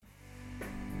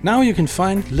Now you can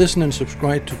find, listen and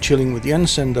subscribe to Chilling with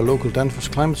Jens and the local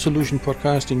Danfoss Climate Solution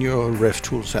podcast in your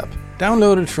RevTools app.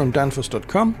 Download it from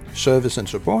danfoss.com, service and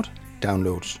support,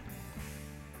 downloads.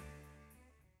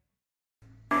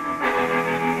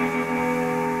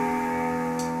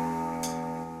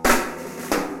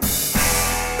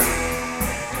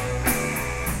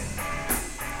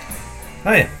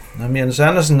 Hi, I'm Jens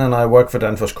Andersen and I work for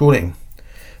Danfoss Cooling.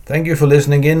 Thank you for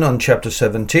listening in on Chapter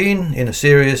 17 in a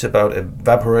series about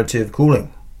evaporative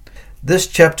cooling. This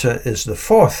chapter is the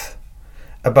fourth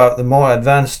about the more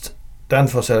advanced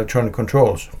Danfoss electronic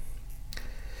controls.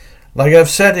 Like I've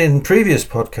said in previous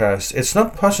podcasts, it's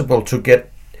not possible to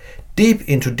get deep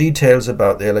into details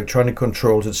about the electronic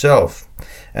controls itself,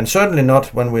 and certainly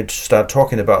not when we start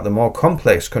talking about the more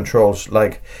complex controls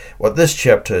like what this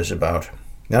chapter is about.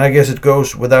 And I guess it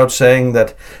goes without saying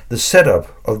that the setup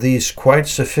of these quite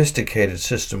sophisticated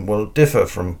systems will differ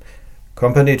from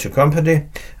company to company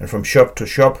and from shop to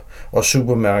shop or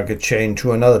supermarket chain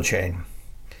to another chain.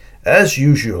 As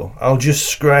usual, I'll just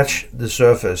scratch the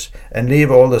surface and leave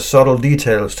all the subtle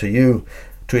details to you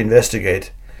to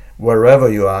investigate wherever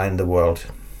you are in the world.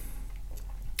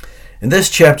 In this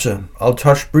chapter, I'll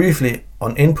touch briefly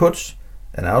on inputs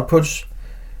and outputs,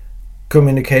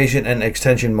 communication and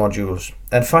extension modules,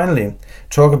 and finally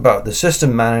talk about the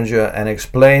system manager and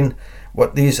explain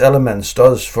what these elements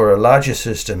does for a larger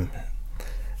system,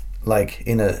 like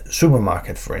in a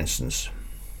supermarket for instance.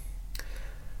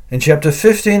 In chapter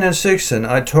 15 and 16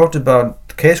 I talked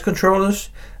about case controllers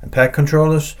and pack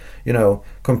controllers,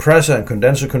 compressor and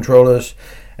condenser controllers,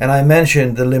 and I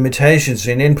mentioned the limitations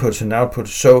in inputs and outputs.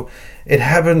 So it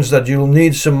happens that you'll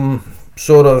need some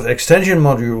sort of extension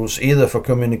modules either for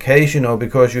communication or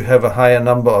because you have a higher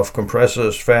number of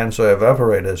compressors, fans or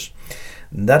evaporators.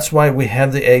 That's why we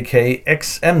have the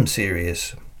AKXM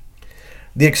series.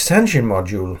 The extension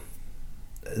module,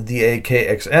 the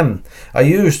AKXM, are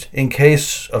used in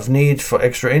case of need for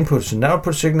extra inputs and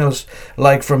output signals,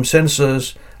 like from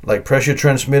sensors like pressure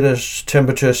transmitters,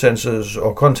 temperature sensors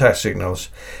or contact signals,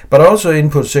 but also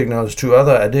input signals to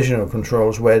other additional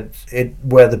controls where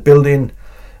the built-in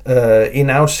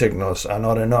in-out signals are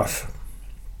not enough.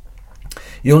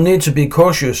 You'll need to be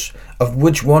cautious of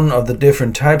which one of the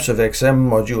different types of XM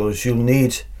modules you'll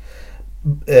need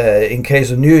in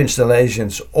case of new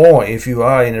installations, or if you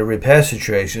are in a repair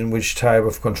situation, which type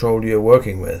of control you're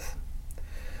working with.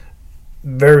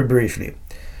 Very briefly,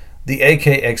 the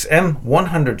AKXM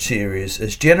 100 series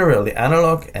is generally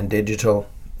analog and digital,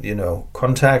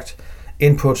 contact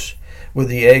inputs, with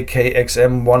the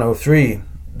AKXM 103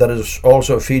 that is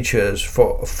also features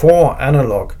for 4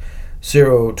 analog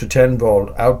 0 to 10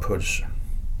 volt outputs.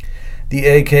 The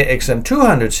AKXM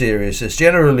 200 series is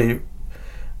generally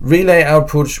relay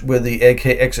outputs with the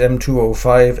AKXM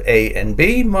 205A and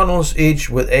B models, each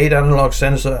with 8 analog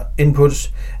sensor inputs,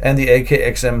 and the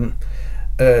AKXM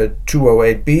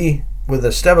 208B with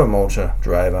a stepper motor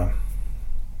driver.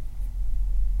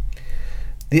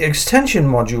 The extension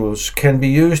modules can be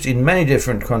used in many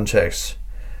different contexts.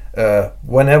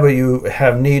 Whenever you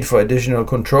have need for additional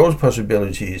controls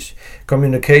possibilities,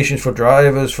 communications for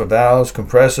drivers, for valves,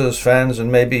 compressors, fans,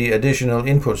 and maybe additional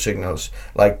input signals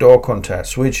like door contact,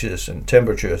 switches, and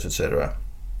temperatures, etc.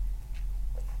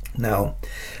 Now,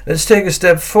 let's take a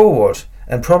step forward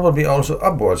and probably also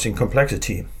upwards in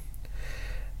complexity.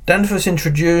 Danfoss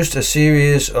introduced a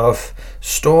series of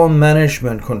store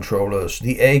management controllers,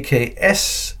 the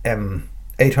AKSM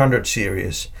 800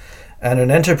 series, and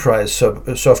an enterprise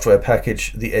software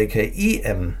package, the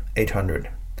AKEM 800.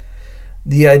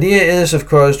 The idea is, of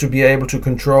course, to be able to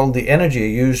control the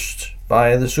energy used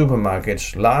by the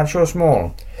supermarkets, large or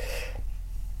small,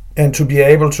 and to be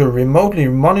able to remotely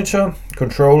monitor,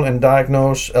 control and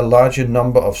diagnose a larger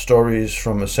number of stories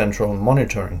from a central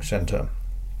monitoring center.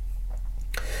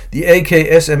 The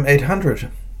AKSM 800,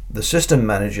 the System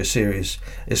Manager series,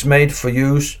 is made for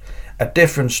use at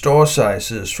different store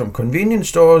sizes, from convenience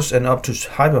stores and up to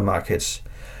hypermarkets,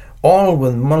 all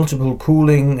with multiple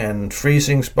cooling and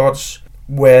freezing spots,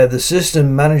 where the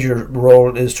system manager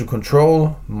role is to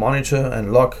control, monitor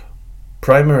and log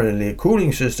primarily a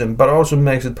cooling system, but also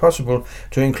makes it possible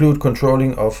to include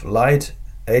controlling of light,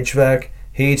 HVAC,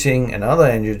 heating and other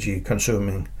energy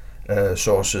consuming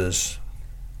sources.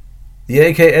 The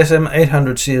AKSM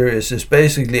 800 series is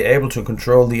basically able to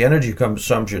control the energy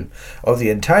consumption of the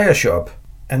entire shop,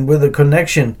 and with a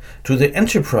connection to the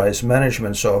enterprise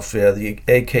management software, the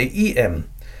AKEM,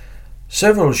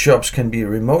 several shops can be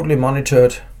remotely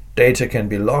monitored, data can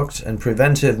be logged, and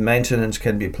preventive maintenance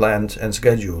can be planned and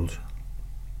scheduled.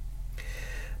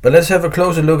 But let's have a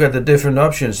closer look at the different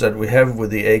options that we have with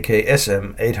the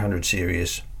AKSM 800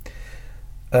 series.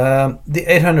 The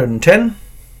 810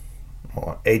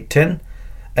 or 810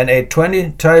 and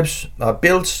 820 types are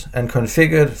built and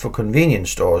configured for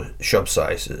convenience store shop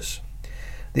sizes.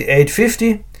 The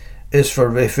 850 is for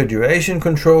refrigeration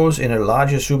controls in a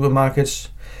larger supermarkets,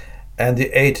 and the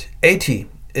 880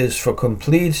 is for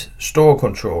complete store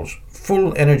controls,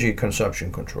 full energy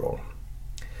consumption control.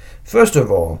 First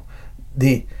of all,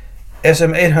 the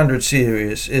SM800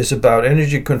 series is about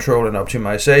energy control and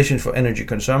optimization for energy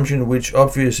consumption, which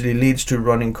obviously leads to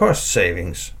running cost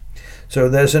savings. So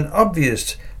there's an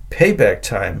obvious payback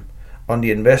time on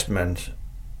the investment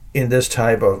in this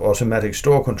type of automatic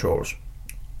store controls,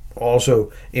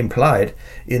 also implied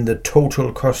in the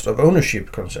total cost of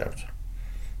ownership concept.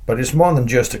 But it's more than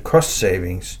just a cost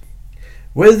savings.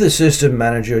 With the system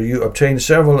manager, you obtain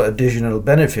several additional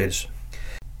benefits.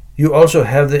 You also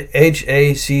have the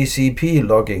HACCP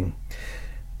logging,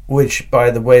 which, by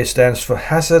the way, stands for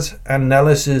Hazard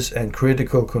Analysis and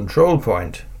Critical Control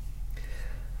Point.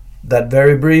 That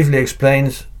very briefly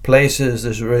places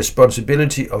the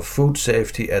responsibility of food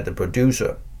safety at the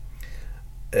producer.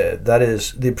 That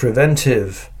is, the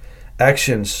preventive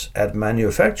actions at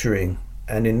manufacturing,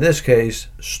 and in this case,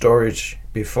 storage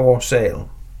before sale.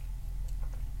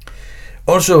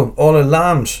 Also, all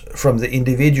alarms from the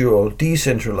individual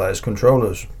decentralized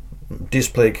controllers,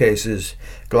 display cases,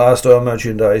 glass door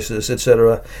merchandisers,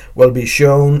 etc., will be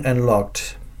shown and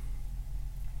logged.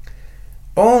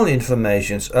 All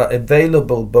informations are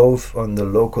available both on the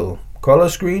local color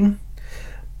screen,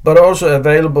 but also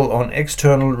available on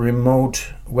external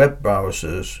remote web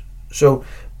browsers. So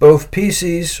both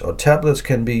PCs or tablets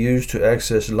can be used to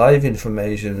access live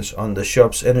information on the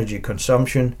shop's energy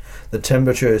consumption, the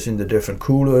temperatures in the different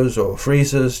coolers or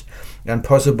freezers, and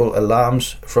possible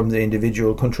alarms from the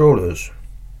individual controllers.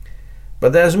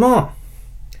 But there's more.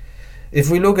 If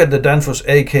we look at the Danfoss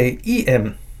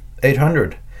AKEM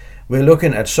 800, we're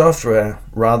looking at software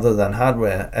rather than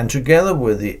hardware, and together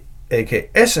with the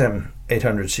AKSM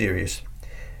 800 series,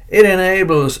 it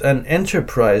enables an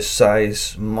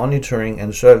enterprise-size monitoring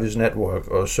and service network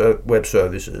or web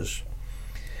services.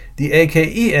 The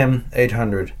AKEM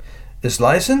 800 is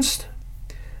licensed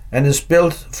and is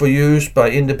built for use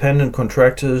by independent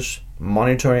contractors,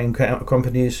 monitoring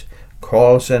companies,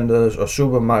 call centers, or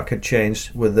supermarket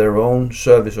chains with their own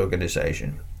service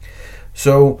organization.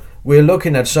 So we're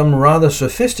looking at some rather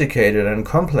sophisticated and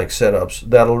complex setups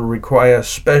that'll require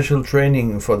special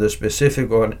training for the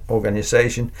specific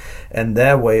organization and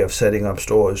their way of setting up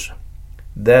stores,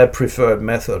 their preferred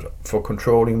method for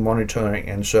controlling, monitoring,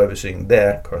 and servicing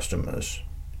their customers.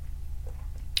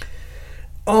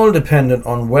 All dependent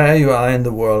on where you are in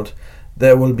the world,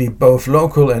 there will be both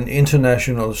local and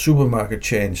international supermarket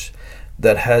chains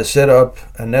that has set up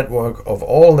a network of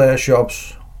all their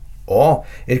shops, or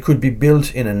it could be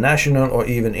built in a national or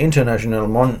even international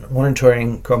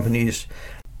monitoring companies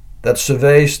that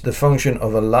surveys the function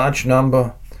of a large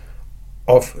number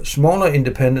of smaller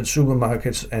independent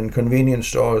supermarkets and convenience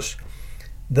stores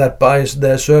that buys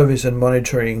their service and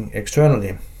monitoring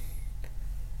externally.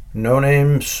 No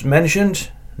names mentioned,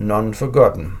 none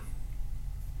forgotten.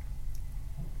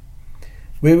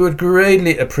 We would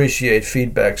greatly appreciate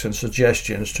feedbacks and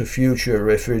suggestions to future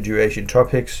refrigeration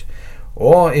topics,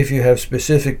 or if you have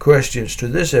specific questions to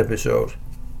this episode,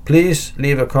 please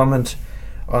leave a comment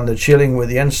on the Chilling with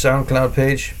Jens SoundCloud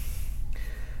page.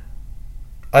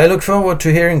 I look forward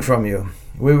to hearing from you.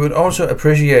 We would also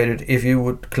appreciate it if you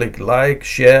would click like,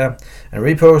 share, and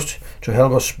repost to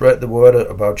help us spread the word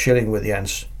about Chilling with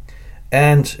Jens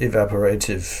and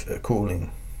evaporative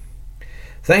cooling.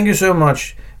 Thank you so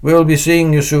much. We will be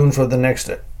seeing you soon for the next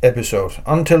episode.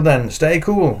 Until then, stay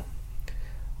cool.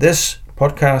 This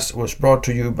podcast was brought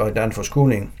to you by Danfoss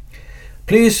Cooling.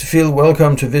 Please feel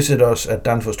welcome to visit us at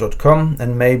danfoss.com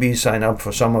and maybe sign up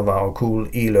for some of our cool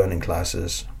e-learning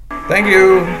classes. Thank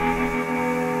you!